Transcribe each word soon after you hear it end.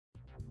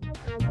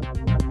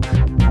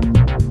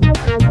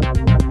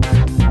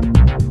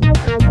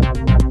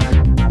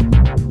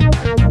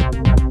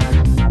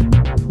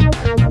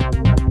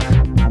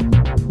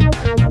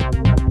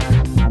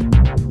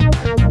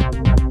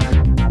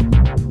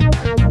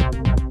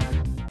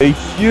A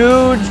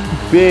huge,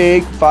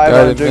 big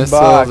 500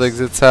 box.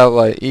 Exit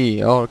satellite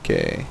E.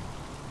 Okay.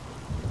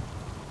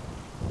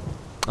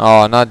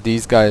 Oh, not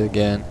these guys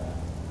again.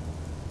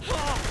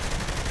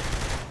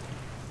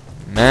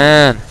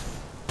 Man,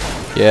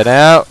 get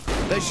out.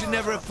 They should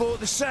never have fought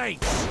the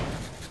Saints.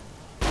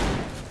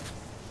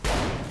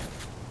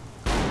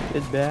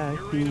 Get back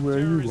to where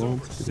you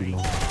want to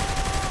belong.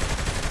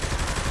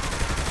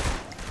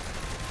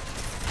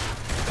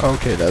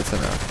 Okay, that's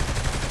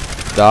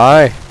enough.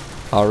 Die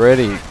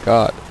already.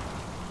 God.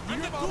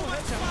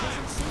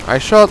 I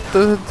shot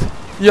the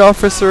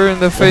officer in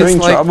the face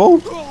like trouble?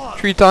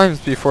 3 times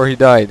before he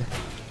died.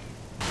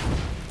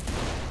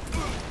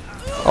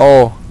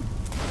 Oh.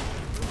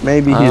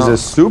 Maybe he's a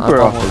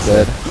super I'm almost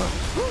officer. dead.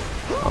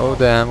 Oh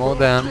damn, oh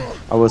damn.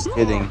 I was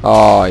kidding.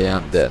 Oh yeah,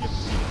 I'm dead.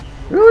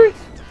 Really?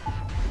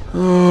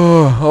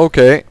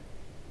 Okay.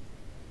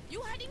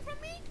 You hiding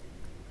from me?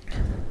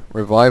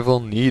 Revival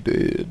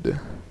needed.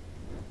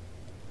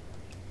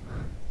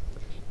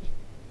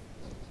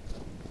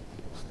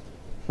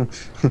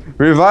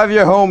 Revive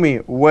your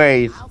homie.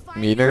 Wait.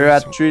 Meters? You're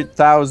at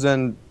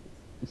 3,000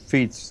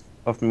 feet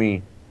of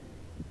me.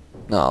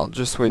 No, I'll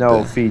just wait.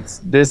 No,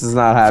 feet. This is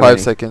not happening. 5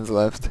 seconds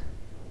left.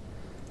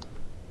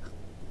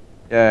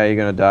 Yeah, you're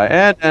gonna die.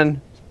 And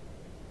then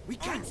We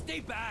can't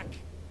stay back.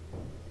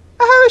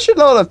 I have a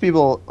shitload of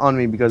people on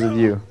me because of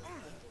you.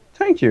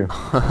 Thank you.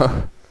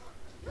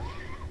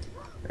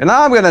 And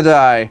now I'm gonna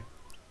die.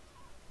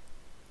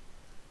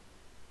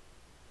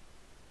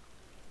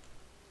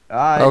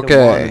 I don't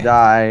wanna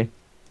die.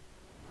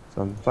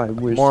 Sometimes I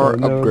wish More I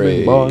never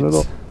been born at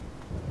all. upgrades.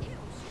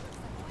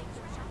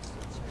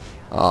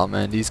 Oh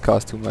man, these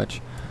cost too much.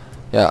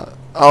 Yeah,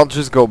 I'll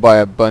just go buy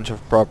a bunch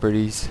of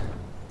properties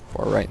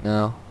for right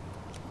now.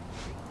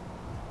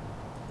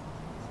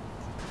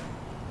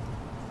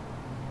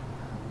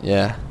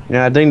 Yeah.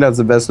 Yeah, I think that's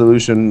the best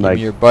solution. Give Like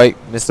me your bike,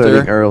 mister.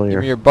 studying earlier. Give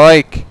me your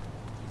bike.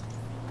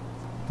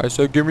 I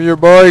said give me your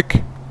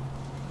bike.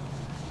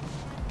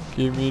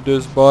 Give me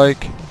this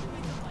bike.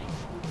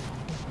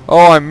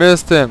 Oh, I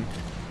missed him.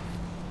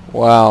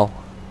 Wow.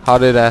 How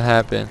did that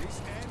happen?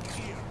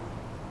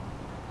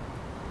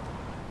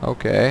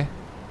 Okay.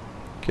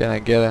 Can I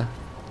get a...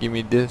 Give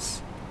me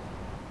this.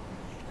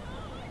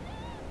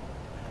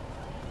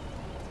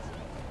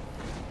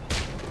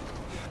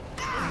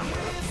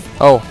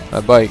 Oh,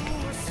 a bike.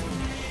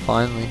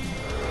 Finally.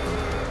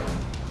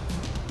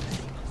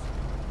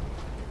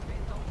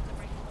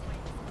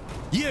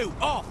 You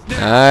off now.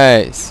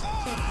 Nice.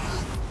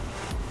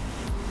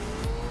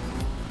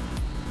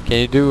 Can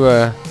you do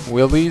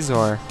wheelies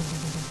or...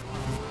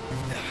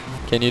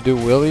 Can you do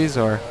wheelies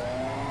or...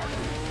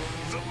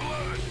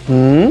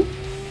 Hmm?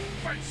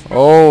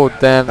 Oh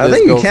damn! I this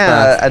think you goes can.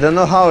 fast. I don't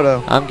know how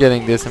though. I'm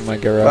getting this in my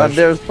But garage.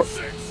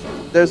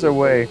 there's a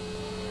way.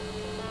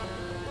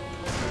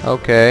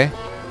 Okay.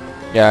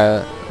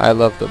 Yeah, I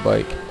love the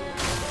bike.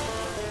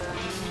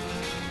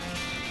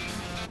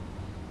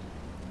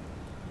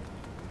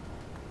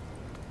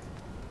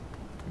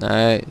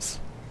 Nice.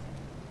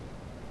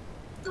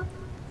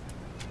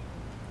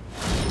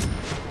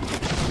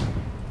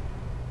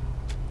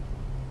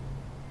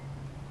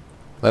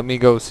 Let me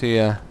go see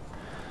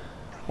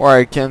where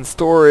I can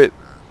store it.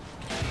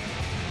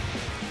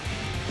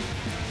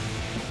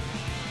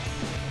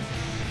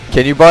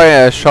 Can you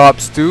buy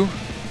shops too?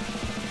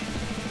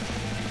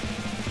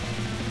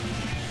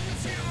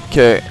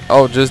 Okay.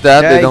 Oh, just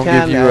that? Yeah, They don't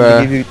give you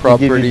they give you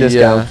property.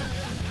 discount.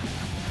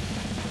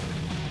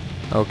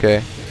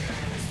 Okay.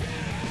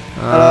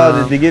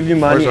 Did they give you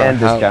money where's our and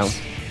discount? house?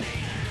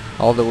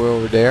 All the way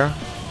over there.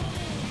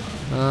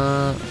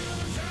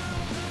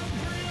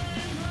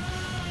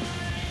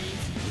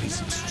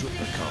 Recent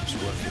stripper cops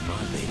working my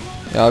bin.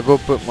 Yeah, I'll go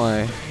put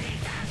my...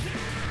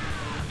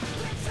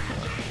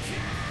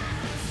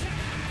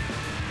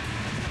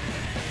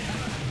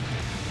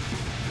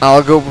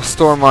 I'll go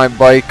store my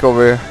bike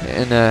over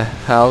in a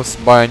house,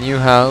 buy a new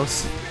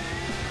house.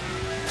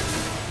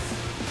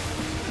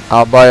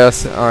 I'll buy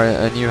us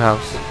a new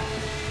house.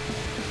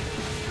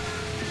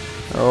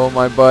 Oh,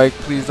 my bike,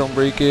 please don't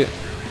break it.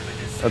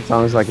 That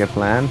sounds like a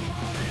plan.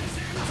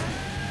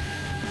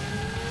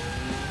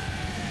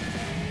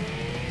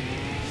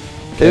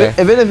 Okay.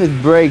 Even if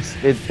it breaks,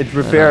 it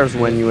repairs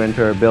when you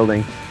enter a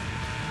building.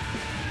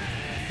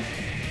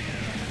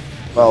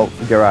 Well,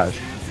 garage.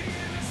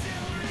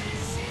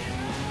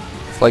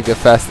 It's like the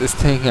fastest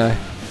thing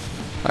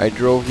I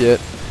drove yet.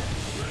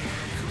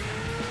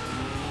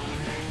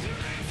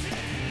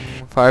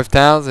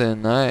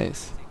 5,000,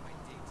 nice.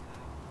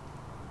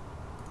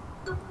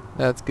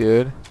 That's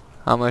good.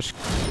 How much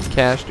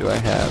cash do I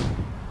have?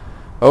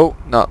 Oh,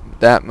 not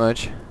that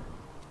much.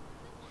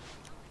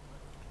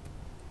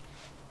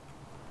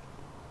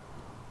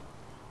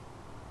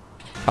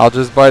 I'll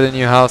just buy the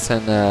new house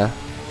and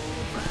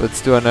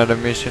Let's do another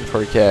mission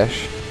for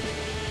cash.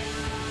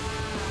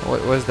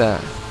 What was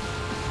that?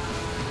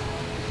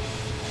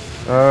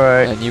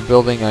 Alright. A new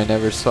building I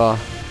never saw.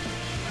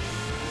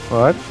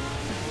 What?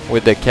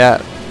 With the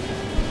cat.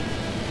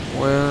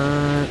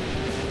 What?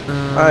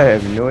 I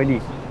have no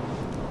idea.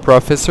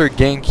 Professor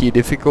Genki,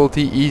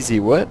 difficulty easy.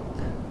 What?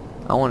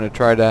 I want to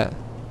try that.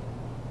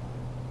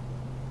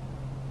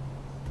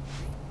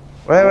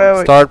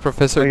 Wait. Start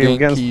Professor Okay,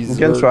 Genki's. you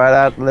can try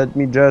that. Let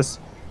me just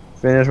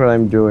finish what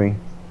I'm doing.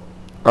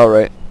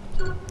 Alright.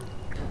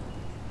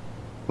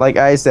 Like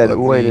I said, Let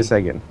wait me- a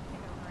second.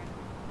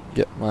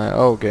 Get my.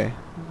 Oh, okay.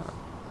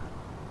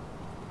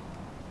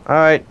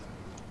 Alright.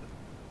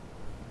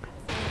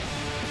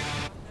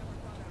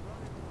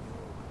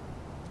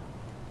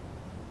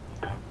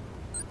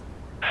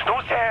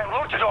 Those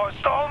luchadors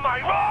stole my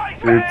ride,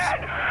 Oops. man! I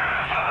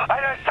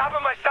had to stop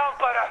it myself,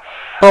 but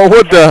Oh,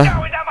 what the?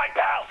 now without my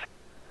pals.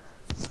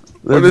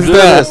 What Let's is do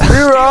that? this.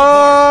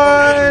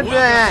 Rewind.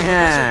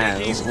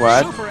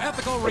 What? Super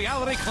ethical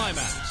reality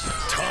climax.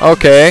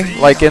 Okay,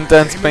 like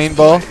intense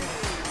paintball.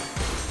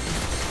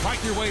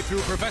 Fight your way through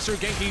Professor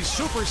Genki's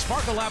Super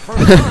Sparkle Lab for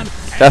fun.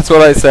 That's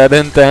what I said.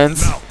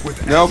 Intense.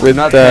 No, With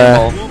not the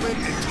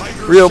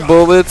paintball. real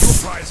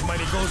bullets. Prize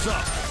money goes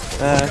up.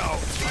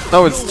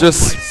 No, it's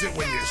just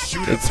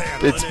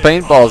it's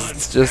paintballs.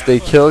 It's just they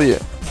kill you.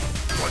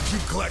 Once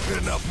you've collected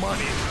enough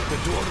money, the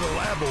door to the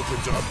lab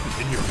opens up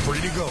and you're free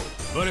to go.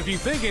 But if you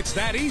think it's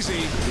that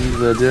easy, He's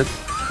legit.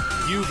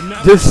 you've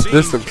never This seen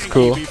looks Genki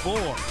cool.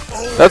 before.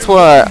 That's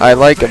what I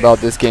like about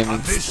this game. On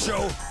It's this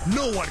show,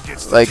 no one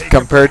gets to like take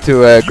compared it to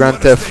from you. Grand You wanna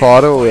Theft stay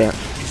Auto. in Yeah, Be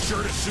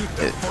sure to shoot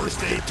the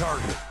first aid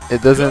target.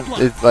 it doesn't.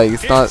 It's like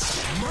it's not.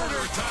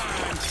 Murder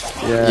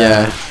time.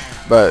 Yeah,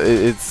 but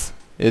it's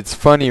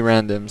funny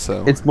random.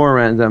 So. It's more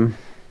random.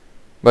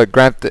 But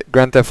Grand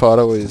Theft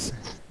Auto is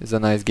a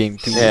nice game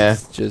too. Yeah.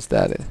 It's just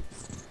that.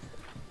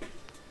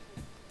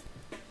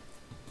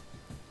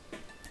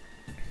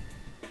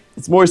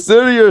 It's more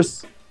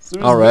serious.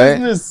 Serious Alright.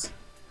 business.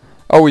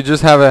 Oh, we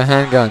just have a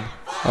handgun.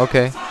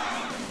 Okay.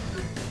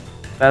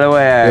 By the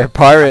way, You're a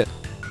pirate.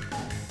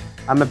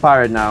 I'm a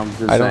pirate now. I'm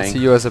just I don't saying. see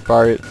you as a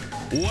pirate.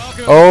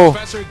 Welcome Oh, to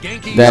Professor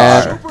Genki's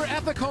damn. Super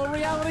Ethical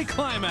Reality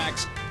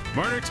Climax.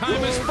 Murder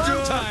time is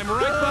fun time,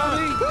 right,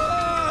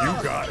 Bobby?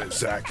 You got it,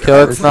 Zach. Okay,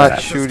 let's not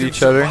Contestants shoot can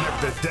each other.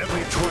 survive The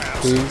deadly traps,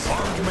 Please.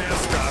 armed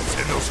mascots,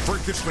 and those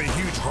freakishly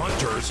huge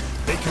hunters,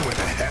 they can win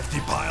a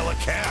hefty pile of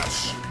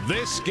cash.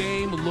 This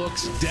game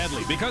looks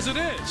deadly because it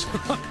is,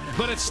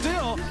 but it's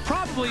still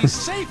probably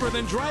safer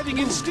than driving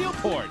in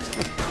Steelport.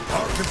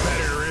 Our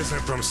competitor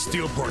isn't from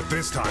Steelport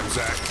this time,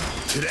 Zach.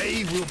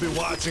 Today we'll be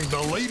watching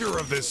the leader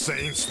of the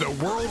Saints, the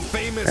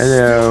world-famous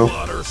Hello.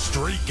 Stillwater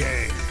Street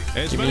Gang.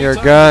 As Give me many your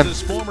times gun. as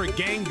this former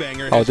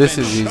gangbanger Oh, has this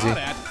been is easy. shot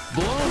at,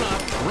 blown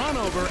up, run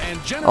over, and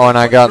Oh, and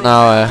I got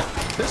now a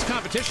this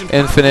competition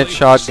infinite probably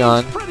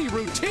shotgun. seems pretty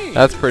routine.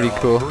 That's pretty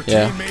cool. Routine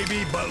Yeah.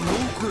 maybe, but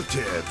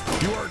lucrative.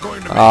 You are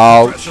going to make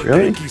Ouch. Professor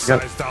Really?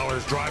 Genki-sized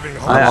dollars driving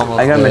home. I'm almost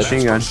I got a dead.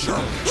 machine gun.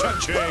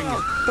 Cha-ching.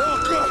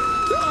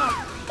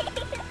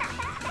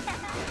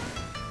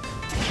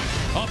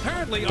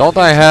 Apparently, Don't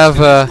our I have,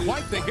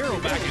 quite the hero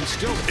back in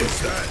Stillport. Is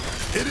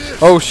that? It is.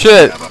 Oh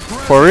shit! Have a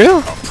present. For real?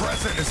 A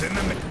present is in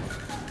the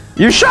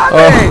You shot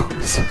Oh,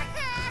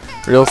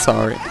 me! real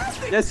sorry.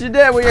 Yes, you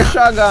did with your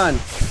shotgun.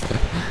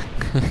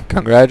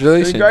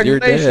 Congratulations, you're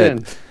dead.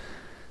 Congratulations.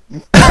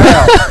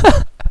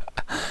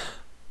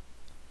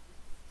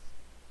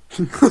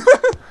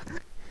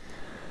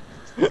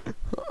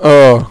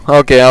 Oh,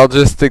 okay. I'll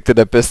just stick to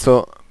the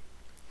pistol.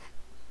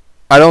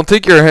 I don't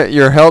think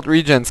your health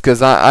regens,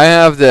 cause I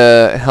have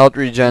the health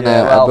regen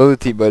Yeah, well-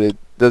 ability, but it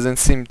doesn't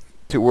seem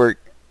to work.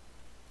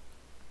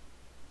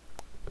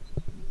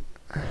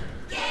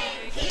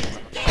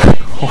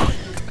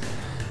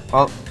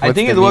 Well, I What's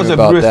think the it was meme a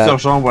about Bruce that?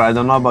 Torchon, but I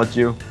don't know about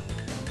you.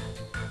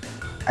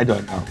 I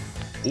don't know.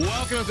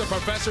 Welcome to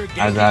Professor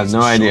I have Genki's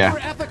no idea.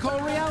 Super Ethical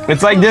Reality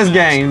It's like this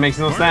Climax. game. It makes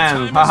no Murder sense.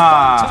 time is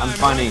Haha, fun I'm time,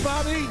 funny. right,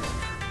 Bobby?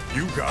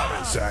 You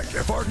got it, Zach.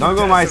 If our Don't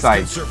go my contestants side.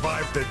 can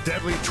survive the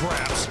deadly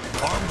traps,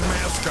 armed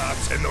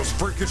mascots, and those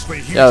freakishly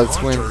huge Yeah, let's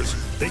win. hunters,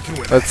 they can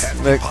win a Let's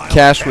hefty make pile of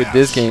cash with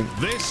this game.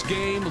 This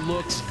game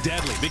looks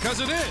deadly because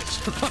it is,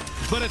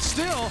 but it's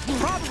still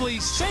probably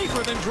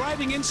safer than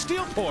driving in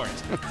Steelport.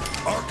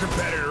 Our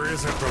competitor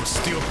isn't from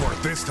Steelport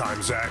this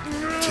time, Zach.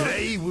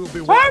 Today we'll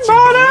be watching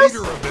the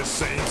leader of the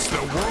Saints, the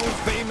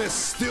world-famous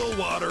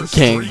Stillwater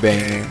Street Gangbanger.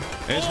 Gang.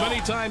 As many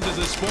times as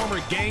this former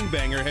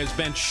gangbanger has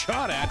been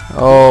shot at,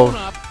 Oh. blown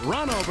up,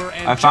 run over,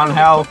 and I found generally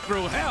hell. put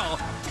through hell,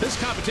 this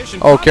competition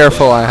Oh, probably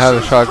careful, I have a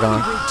seems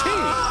shotgun. pretty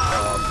routine.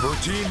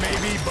 Routine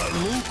maybe, but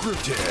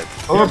lucrative.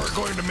 Oops. You're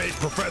going to make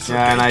Professor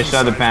Yeah, and I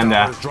shot the Genki-sized panda.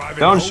 dollars driving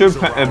Don't home shoot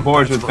to our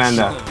boards with best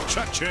panda. for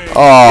sure. Cha-ching.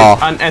 Oh,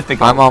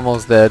 Unethical. I'm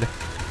almost dead.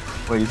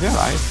 Wait, is it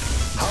alive?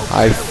 How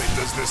I badly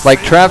does this like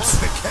thing traps.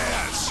 want the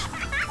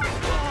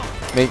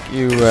cash? Make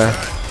you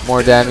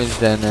more damage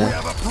than We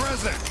have a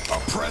present. A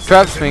present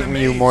traps is in make the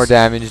you maze. more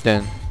damage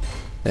than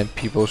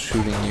people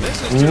shooting you.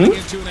 This is turning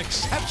into an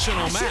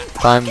exceptional match.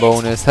 Time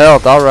bonus,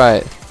 health. All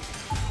right.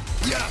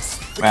 Yes,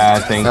 I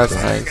think That's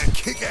so. nice. A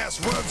kick-ass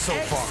run so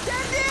far.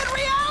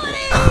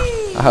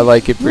 I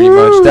like it pretty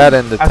much. That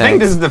and the I tanks. think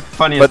this is the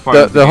funniest But part.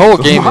 of the whole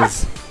so game far.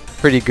 is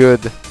pretty good.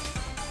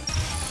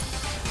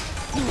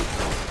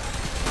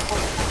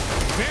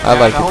 I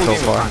like the it whole so game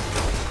is far. fun.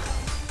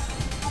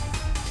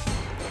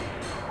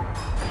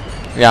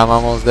 Yeah, I'm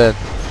almost dead.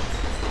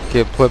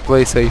 Okay,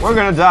 play safe. We're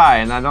gonna die,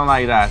 and I don't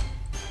like that.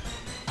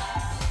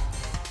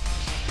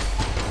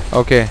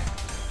 Okay.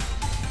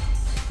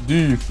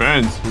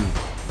 Defense.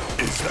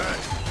 Is that?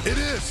 It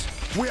is.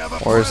 We have a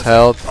Where's present.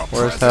 health? A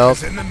Where's present health?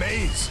 is in the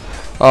maze.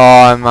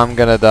 Oh, I'm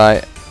gonna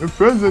die. The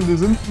present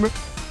isn't.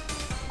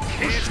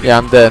 Yeah,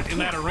 I'm dead. In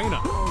that arena.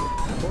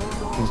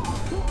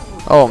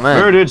 Oh man.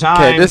 Murder time.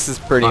 Okay, this is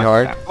pretty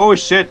hard. Oh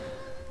shit.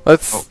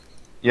 Let's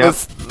Yep.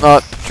 let's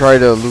not try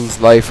to lose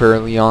life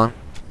early on.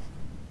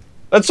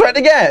 Let's try it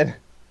again.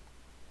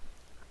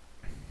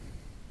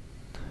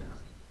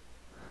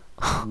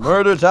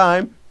 Murder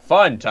time.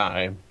 Fun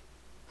time.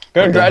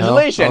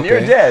 Congratulations, hell? you're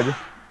Okay. dead.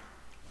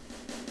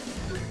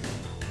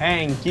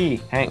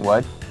 Hanky. Hank,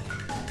 what?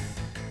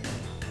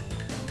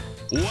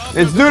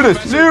 Let's do this.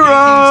 Be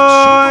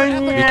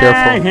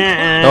careful.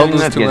 Don't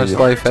lose too much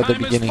life at the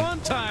Time is beginning. fun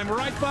time,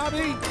 right,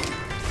 Bobby?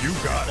 You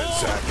got it,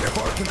 Zach. If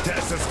our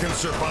contestants can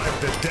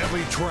survive the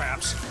deadly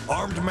traps,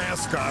 armed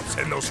mascots,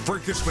 and those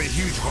freakishly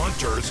huge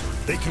hunters,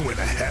 they can win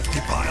a hefty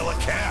pile of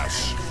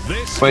cash.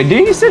 This Wait,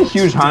 did he say game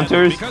huge looks deadly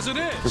hunters? Because it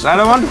is. Because I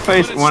don't want to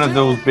face But it's one of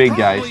still those big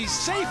guys. probably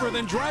safer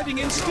than driving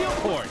in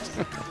Steelport.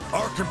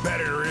 Our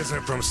competitor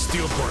isn't from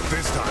Steelport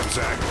this time,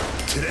 Zach.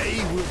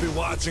 Today, we'll be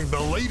watching the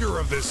leader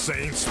of the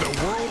Saints, the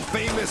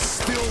world-famous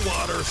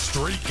Stillwater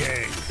Street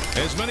Gang.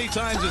 As many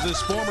times as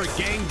this former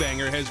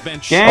gangbanger has been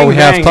Gang Oh, we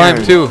have bangers.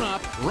 time too. blown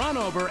up, run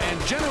over,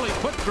 and generally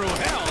put through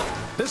hell,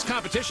 this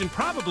competition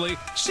probably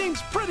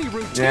seems pretty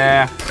routine.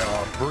 Yeah.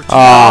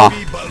 Ah,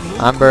 Maybe, but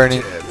I'm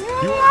burning. lucrative.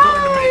 You are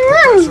going to make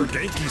Professor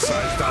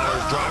Genki-sized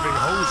dollars driving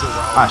hose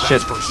around. Ah,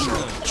 shit. That's for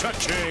sure.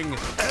 Cha-ching.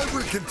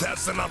 Every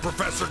contestant on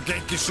Professor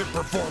Genki should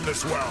perform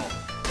this well.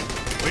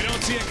 We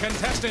don't see a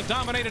contestant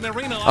dominate an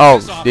arena like Oh,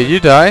 this often. did you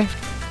die?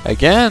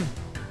 Again?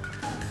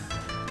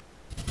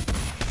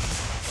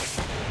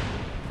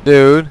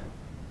 Dude.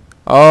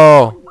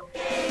 Oh.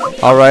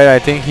 Alright, I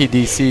think he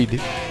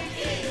DC'd.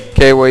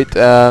 Okay, wait,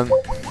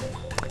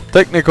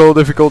 technical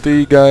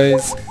difficulty,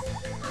 guys.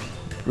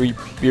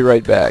 Be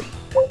right back.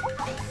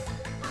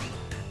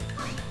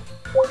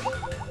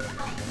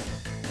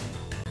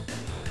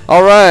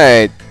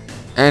 Alright.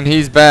 And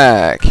he's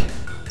back.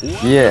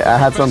 Yeah, I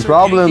had some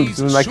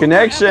problems with my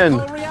connection.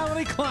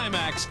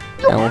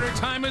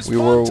 And we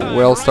were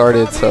well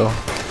started, so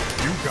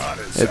You got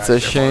it, it's Zach. a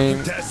If our shame.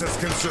 contestants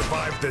can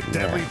survive the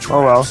deadly traps,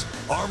 Oh, well.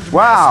 armed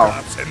Wow.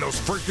 mascots, and those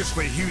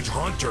freakishly huge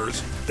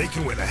hunters, they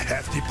can win a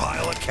hefty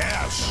pile of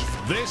cash.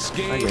 This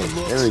game Okay,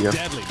 looks there we go.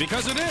 deadly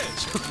because it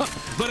is,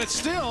 but it's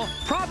still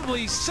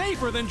probably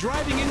safer than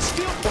driving in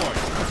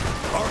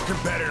Steelport. Our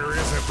competitor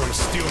isn't from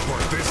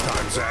Steelport this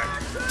time, Zach.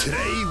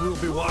 Today, we'll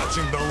be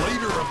watching the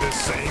leader of the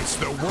Saints,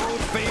 the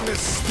world-famous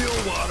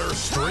Stillwater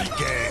Street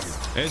Gang.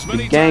 As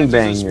many The times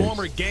as this gangbangers.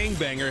 former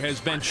gangbanger has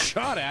been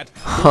shot at,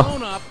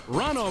 blown up,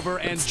 run over,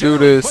 and Let's do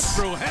generally put this.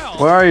 through hell,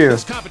 Where are you?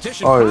 this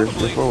competition Oh, you're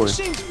probably forward.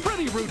 seems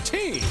pretty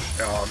routine.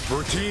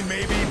 Routine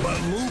maybe, but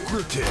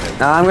lucrative.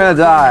 Now I'm gonna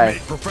die.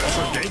 Make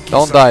Professor Genki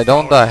Don't sized die,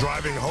 don't dollars die.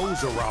 Driving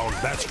hose around,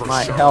 that's for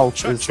My sure.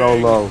 health is so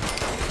low.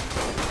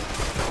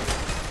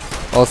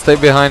 I'll stay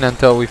behind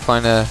until we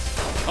find a...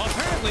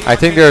 Apparently, I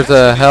think there's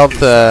a health, It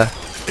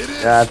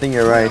is. Yeah, I think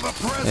you're right. We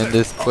have a present. in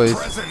this place. A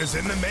present is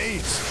in the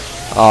maze.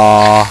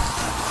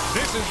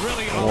 This is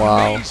really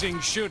Wow. amazing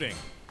shooting.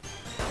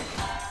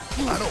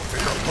 I don't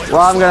think our players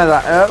Well, I'm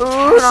gonna saw die.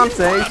 Ooh, I'm safe,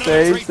 Another safe,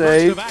 great burst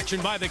safe. of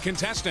action by the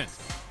contestant.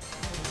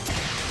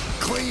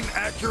 clean,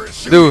 accurate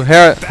shooting. dude,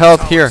 That's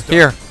health how here, it's done.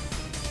 here.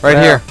 Right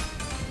Yeah. here.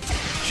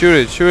 Shoot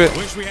it, shoot it.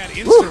 Wish we had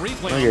instant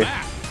replay okay. on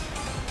that.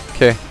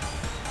 Okay,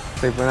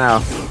 Safe for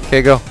now.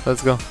 okay, go.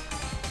 Let's go.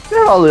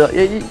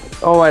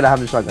 Oh wait, I have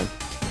the shotgun.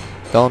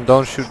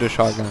 Don't shoot the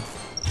shotgun.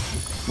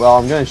 Well,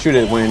 I'm gonna shoot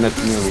it when it's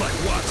This is moving. like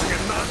watching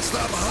a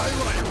non-stop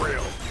highlight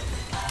reel.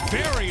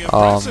 Very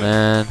Oh impressive.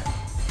 man,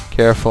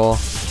 careful.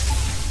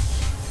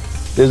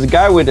 There's a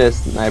guy with a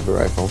sniper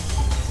rifle.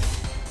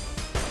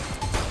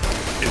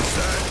 Is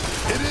that?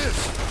 It is.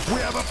 We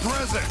have a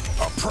present.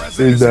 A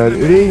present Is that in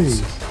the it maze.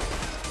 is?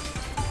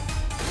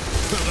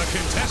 The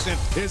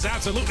contestant is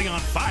absolutely on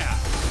fire.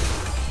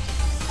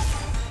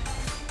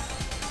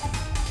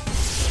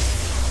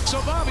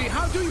 So Bobby,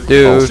 how do you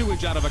Dude, get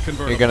sewage out of a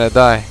convertible? You're gonna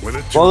die. With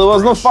a Well, there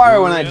was no toothbrush.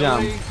 fire when I Really?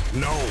 jumped.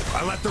 No,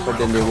 I let the But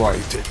rental then there company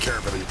was. take care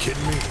of it. Are you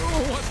kidding me? Oh,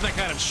 wasn't that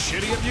kind of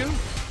shitty of you?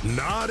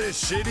 Not as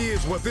shitty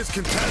as what this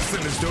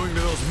contestant is doing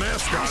to those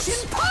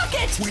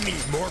mascots. We need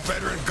more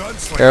veteran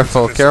gunslingers.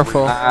 Careful, in this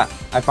careful. arena.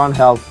 I found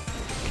health.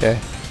 Okay.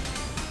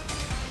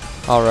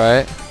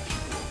 Alright.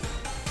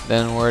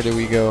 Then where do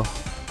we go?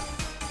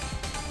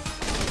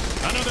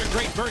 Another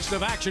great burst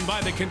of action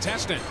by the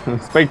contestant.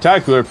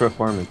 Spectacular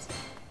performance.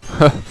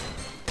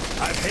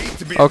 I'd hate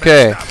to be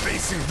Okay. a mascot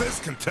facing this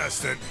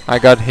contestant. I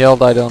got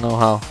healed, I don't know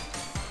how.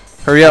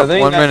 Hurry up, I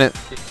think 1 minute.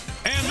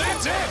 And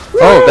that's it.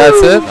 Oh,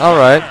 that's it?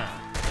 Alright.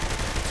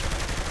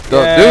 Do,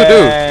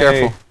 Yay.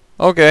 careful.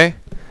 Okay.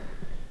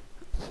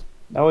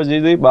 That was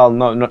easy. Well,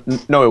 no,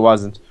 it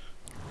wasn't.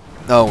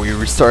 No, we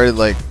restarted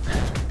like...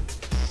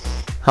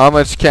 How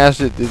much cash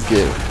did this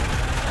give?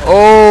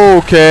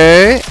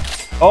 Okay.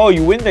 Oh,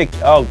 you win the.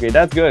 Oh, okay,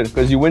 that's good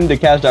because you win the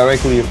cash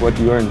directly of what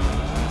you earned.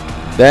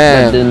 That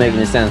Damn. didn't make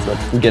any sense, but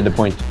you get the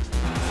point.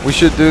 We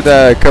should do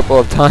that a couple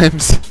of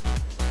times.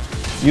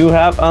 You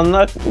have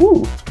unlocked.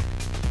 Ooh.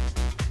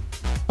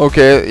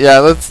 Okay, yeah,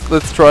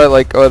 let's try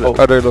like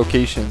other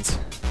locations.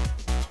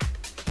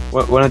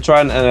 Wanna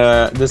try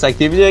this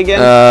activity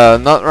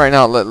again? Not right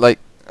now. Like,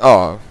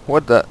 oh,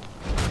 what the?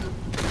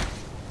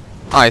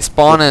 I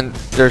spawn and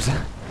there's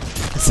a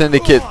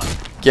syndicate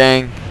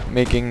gang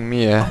making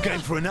me a Going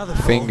for another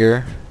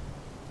finger.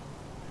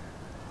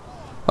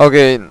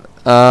 Okay,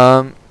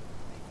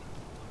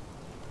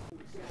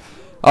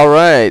 all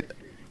right,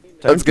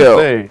 let's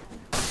go.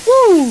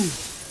 Woo!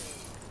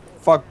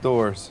 Fuck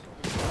doors.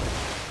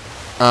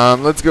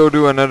 Let's go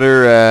do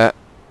another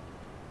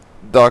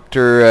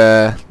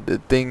doctor the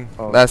thing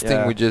last thing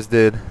yeah. we just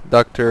did.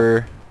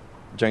 Doctor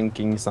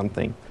Genki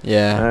something.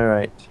 yeah. All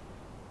right.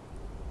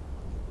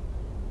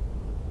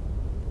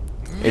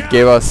 It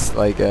gave us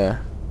like a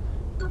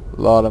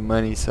lot of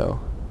money, so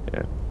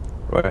Yeah.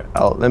 Right.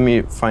 Let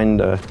me find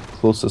the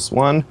closest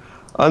one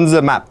on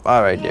the map.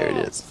 All right, there it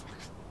is.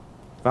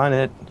 Found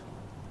it.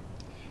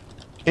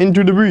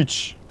 Into the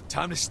breach.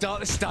 Time to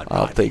start the stunt.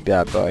 I'll take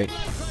that bite.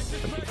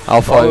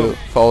 I'll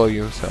follow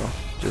you, so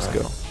just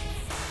go.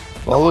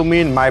 Follow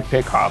me in my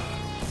pickup.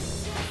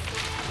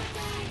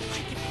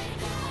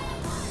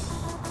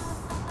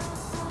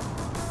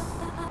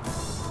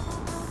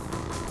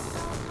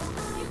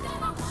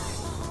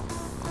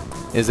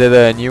 Is it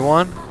a new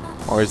one,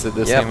 or is it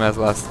the Yep. same as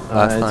last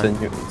time?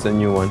 It's a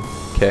new one.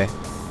 Okay.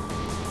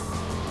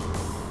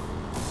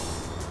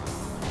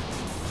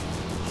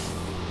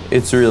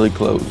 It's really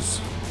close,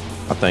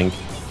 I think.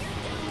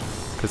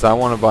 Because I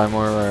want to buy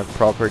more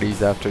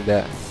properties after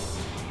that.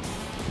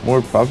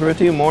 More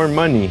property, more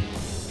money.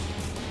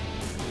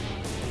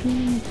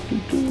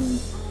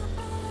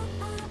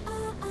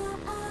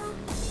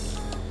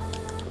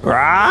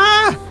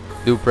 Ah!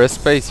 Do press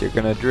space, you're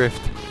gonna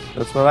drift.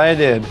 That's what I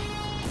did.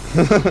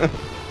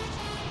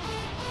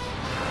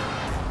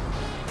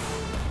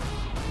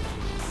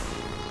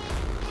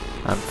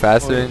 I'm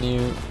faster than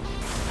you.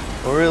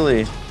 Oh,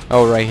 really?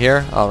 Oh, right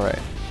here? Alright.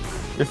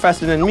 You're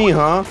faster than me,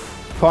 huh?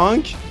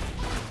 Punk?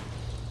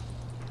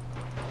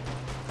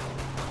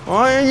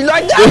 Oh, you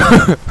like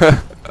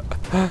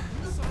that?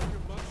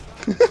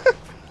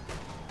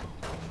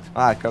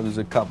 Ah, cup is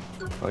a cup.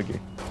 Okay.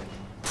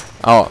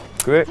 Oh,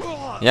 Great.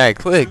 yeah, I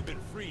clicked.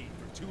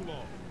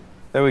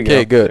 There we go.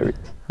 Okay, There good.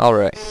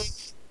 Alright.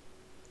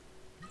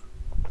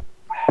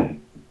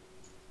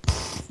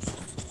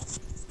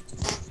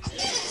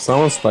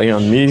 Someone's playing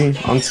on me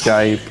on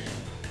Skype.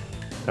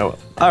 Oh well.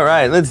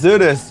 Alright, let's do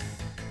this.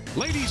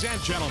 Ladies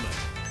and gentlemen,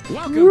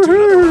 welcome to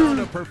another round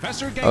of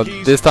Professor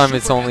Genki's this time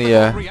it's Super only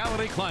Ethical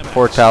Reality Climax.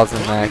 4,000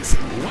 max.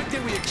 What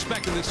can we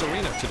expect in this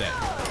arena today?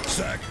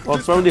 Well,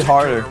 it's probably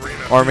harder.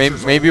 Or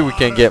maybe we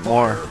can get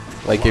more.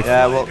 Like if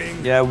Yeah, well,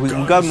 yeah, we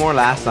got more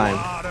last time.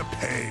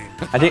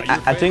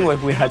 I think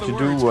what we had to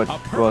do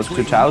was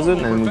 2,000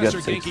 and we got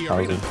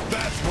 6,000.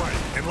 That's right.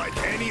 And like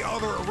any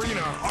other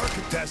arena, our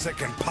contestant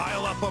can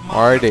pile up a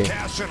Already. of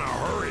cash in a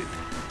hurry.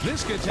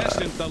 This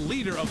contestant, the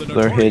leader of the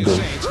They're Notorious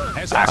hidden.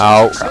 Saints, has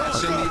Ow. had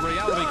success in the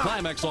reality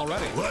climax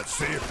already. Let's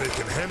see if they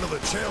can handle the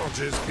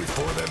challenges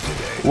before them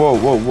today. Whoa,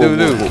 whoa, whoa,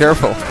 dude, whoa.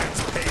 careful.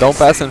 Don't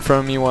pass in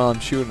front of me while I'm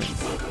shooting.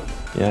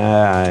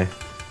 Yeah.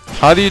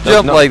 How do you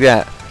jump no. like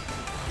that?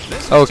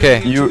 This Okay.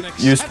 is taking it to an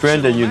You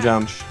sprint and you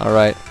exceptional jump.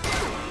 Alright.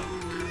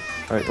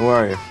 Alright, where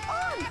are you?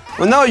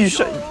 Well, no, you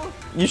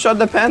shot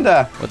the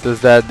panda. What does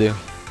that do?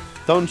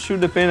 Don't shoot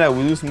the panda.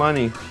 We lose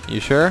money. You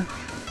sure?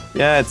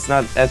 Yeah, it's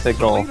not The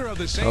ethical. leader of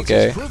the Saints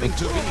Okay. is proving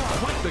to be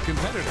quite the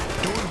competitor.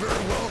 Doing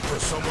very well for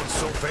someone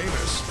so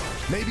famous.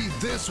 Maybe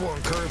this will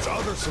encourage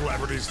other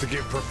celebrities to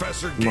give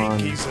Professor on.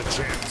 Genki's a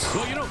chance.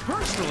 Well, you know,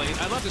 personally,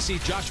 I'd love to see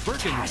Josh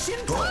Birkin.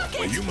 Oh,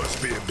 well, you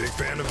must be a big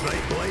fan of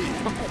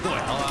Nightblade.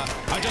 Well,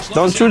 I just love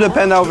Don't to see shoot the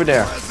Birkin. panda over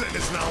there. President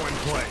is now in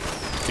play.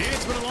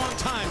 It's been a long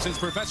time since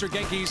Professor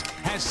Genki's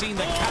has seen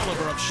the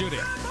caliber of shooting.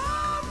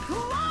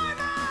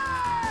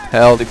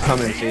 Hell, The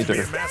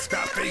commentator.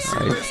 Mascot facing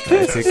I this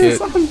took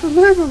it.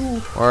 Unbelievable.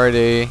 Where are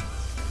they?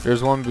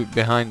 There's one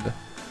behind.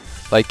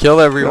 Like kill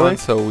everyone Really?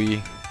 so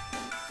we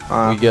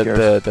Ah, get who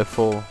cares? the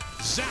full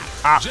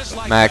Zap, just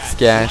like max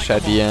that, cash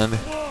like at a the ball. end.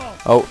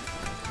 Oh,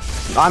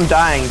 I'm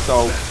dying,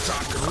 so.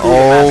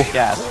 oh, Max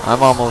gas.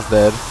 I'm almost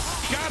dead.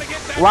 Gotta get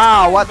that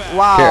Wow, time what? back.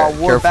 Wow,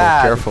 we're Careful,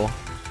 bad. careful.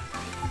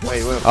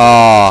 Wait, wait.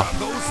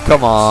 Oh,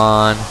 come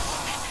on.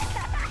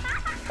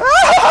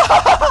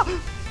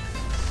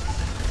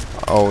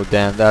 Oh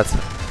damn, that's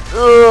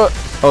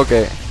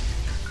okay.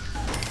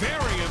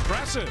 Very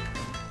impressive.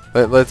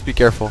 Let's be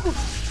careful.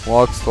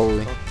 Walk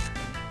slowly.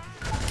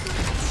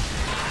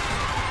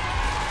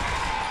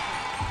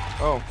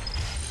 Oh.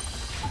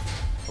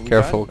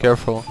 Careful, died?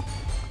 careful.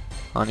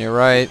 On your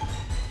right.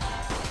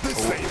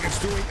 This thing is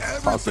doing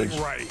Sausage.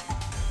 everything right.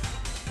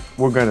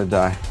 We're gonna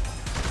die.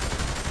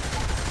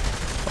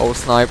 Oh,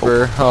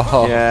 sniper.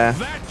 Oh. Yeah.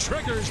 That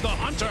triggers the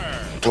hunter.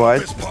 What?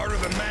 This part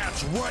of the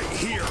match right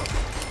here.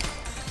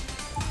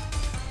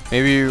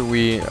 Maybe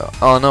we.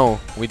 Oh no,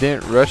 we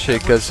didn't rush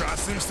it because Shot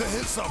seems to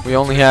hit something. we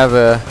only have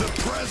The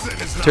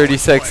president is now 30 in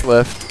seconds play.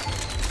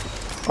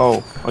 left.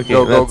 Oh, okay.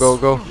 Go, go, let's- go,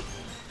 go.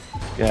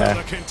 Yeah.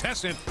 The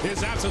contestant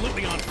is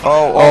absolutely on fire.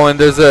 Oh, Oh, and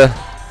there's a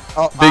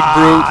oh, big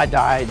brute. I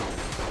died.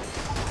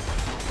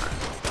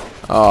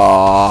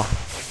 Aw.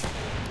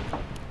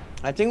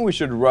 I think we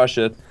should rush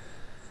it.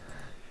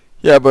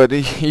 Yeah, but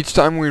each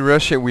time we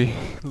rush it, we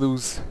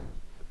lose.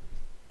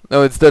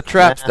 No, it's the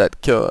traps Yeah.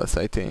 that kill us,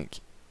 I think.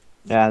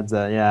 Yeah,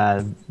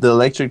 the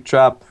electric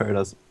trap hurt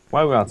us.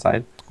 Why are we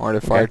outside? Or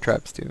the fire Okay.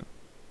 traps too.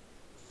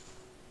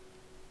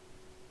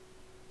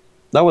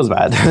 That was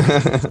bad.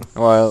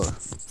 Well,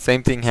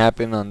 same thing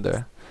happened on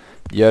the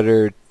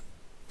other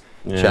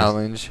Yeah.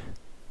 challenge.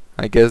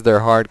 I guess they're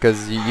hard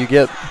because you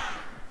get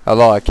a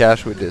lot of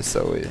cash with this,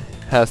 so it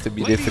has to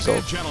be Ladies difficult.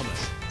 and gentlemen,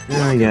 Yeah, I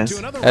welcome guess. to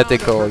another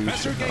Ethical, round of you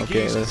Professor should- Genki's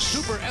okay, let's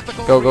super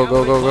ethical go, go,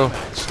 go, reality go, go.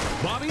 climax.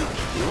 Bobby,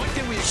 what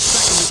can we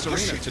expect in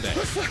this arena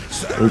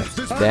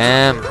today?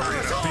 Damn.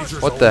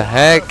 Features What a the lot of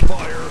heck?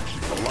 Fire,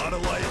 a lot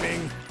of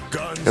lightning,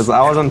 guns. Because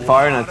I was on and a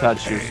fire and I lot of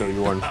touched you, pain. so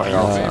you weren't fire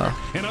also.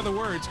 In other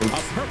words, a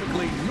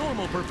perfectly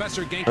normal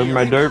Professor Genki Over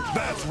my arena. dirt.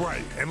 That's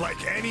right. And like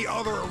any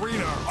other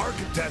arena, our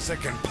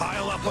contestant can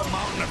pile up a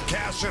mountain of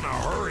cash in a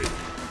hurry.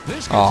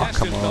 This Aw,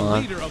 contestant, come the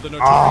on. leader of the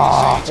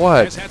notorious Saints,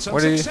 What? has had some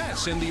What are you-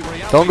 success in the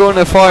reality Don't go in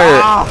the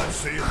fire. Let's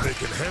see if they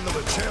can handle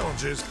the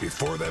challenges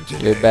before them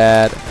today. You're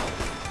bad.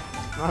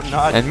 I'm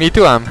not. And me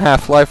too, I'm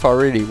half-life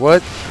already.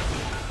 What?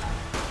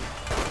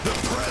 The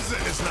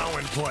president is now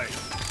in play.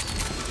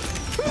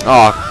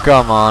 Oh,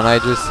 come on. I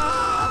just...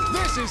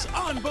 This is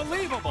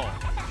unbelievable.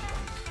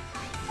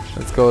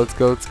 Let's go, let's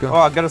go, let's Oh, go.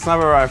 I got a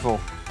sniper rifle.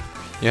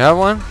 You have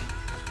one?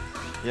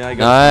 Yeah, I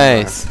got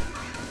a Nice.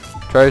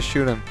 Try to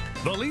shoot him.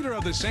 The leader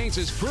of the Saints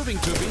is proving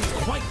to be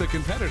quite the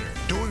competitor.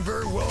 Doing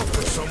very well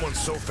for someone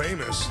so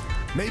famous.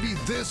 Maybe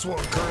this will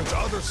encourage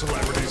other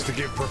celebrities to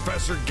give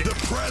Professor The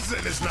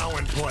president is now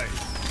in play.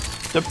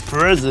 The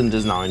president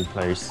is now in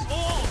place.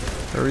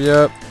 Hurry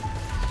up.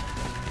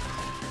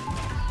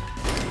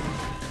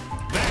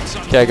 That's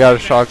Okay, I got a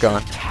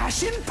shotgun.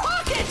 Cash in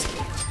pocket!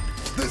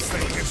 This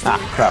thing is Ah,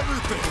 doing crap.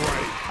 everything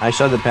right. I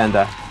shot the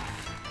panda.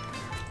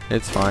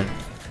 It's fine.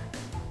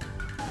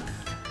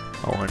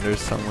 Oh, and there's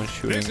someone This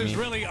shooting is me.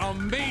 really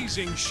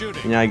amazing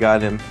shooting. Yeah, I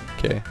got him.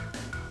 Okay.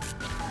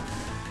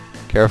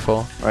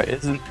 Careful. Right,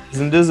 isn't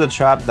this a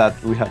trap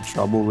that we had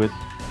trouble with?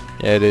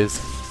 Yeah, it is.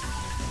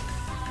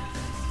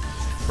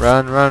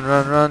 Run, run,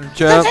 run, run,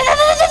 jump.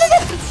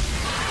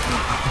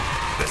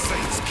 The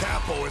Saints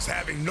capo is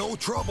having no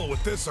trouble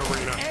with this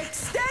arena.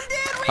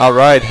 Extended All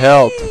right,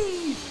 help.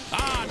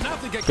 Ah,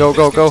 nothing can Go, keep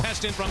go, this go.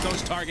 contestant from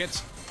those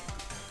targets.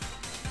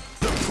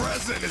 The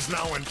president is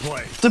now in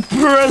play. The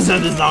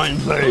president is now in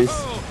place.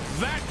 Oh,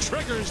 that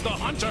triggers the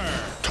hunter.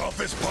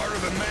 Toughest part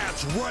of the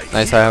match right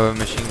Nice, here. I have a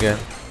machine gun.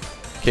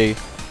 Okay,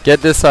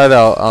 get this side,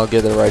 I'll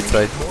get the right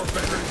side. More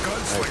veteran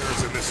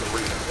gunslingers in this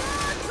arena.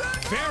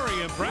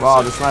 Very impressive.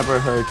 Wow, the sniper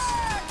hurts.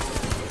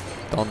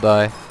 Don't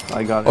die.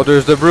 I got Oh, it.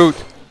 there's the brute.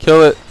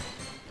 Kill it.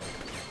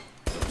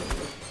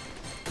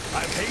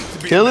 I'd hate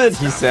to be Kill in it, that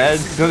he top said.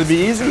 seat It's gonna be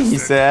easy, he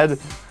said.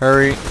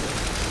 Hurry.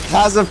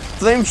 Has a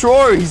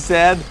flamethrower, he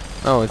said.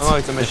 Oh, it's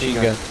a machine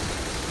gun.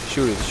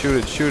 Shoot it, shoot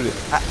it, shoot it.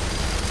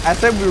 I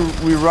said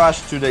we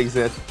rushed to the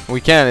exit.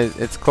 We can't,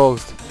 it's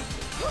closed.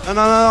 No,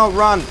 no, no, no,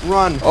 run,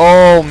 run.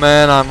 Oh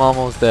man, I'm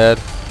almost dead.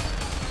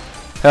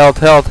 Help,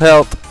 help,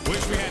 help.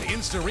 Wish we had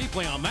instant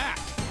replay on that.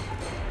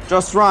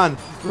 Just run,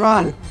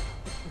 run.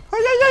 Ah,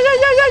 yeah, yeah, yeah,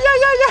 yeah, yeah,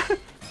 yeah, yeah.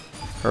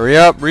 Hurry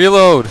up,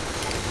 reload.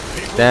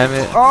 Damn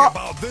it. Oh,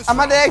 about this I'm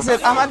at the round.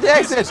 exit, I'm at the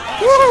exit.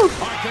 Woo!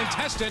 Our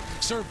contestant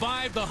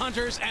survived the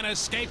hunters and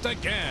escaped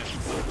again.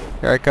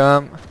 Here I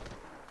come.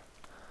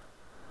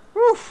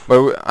 Woof.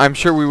 But I'm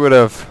sure we would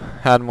have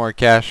had more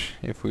cash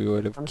if we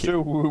would have. I'm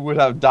sure we would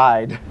have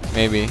died.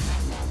 Maybe.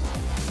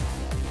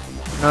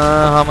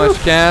 How much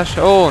cash?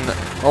 Oh,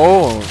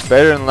 oh,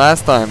 better than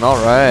last time. All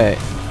right.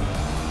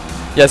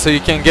 Yeah, so you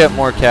can get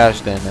more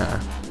cash than.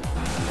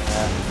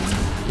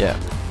 Yeah.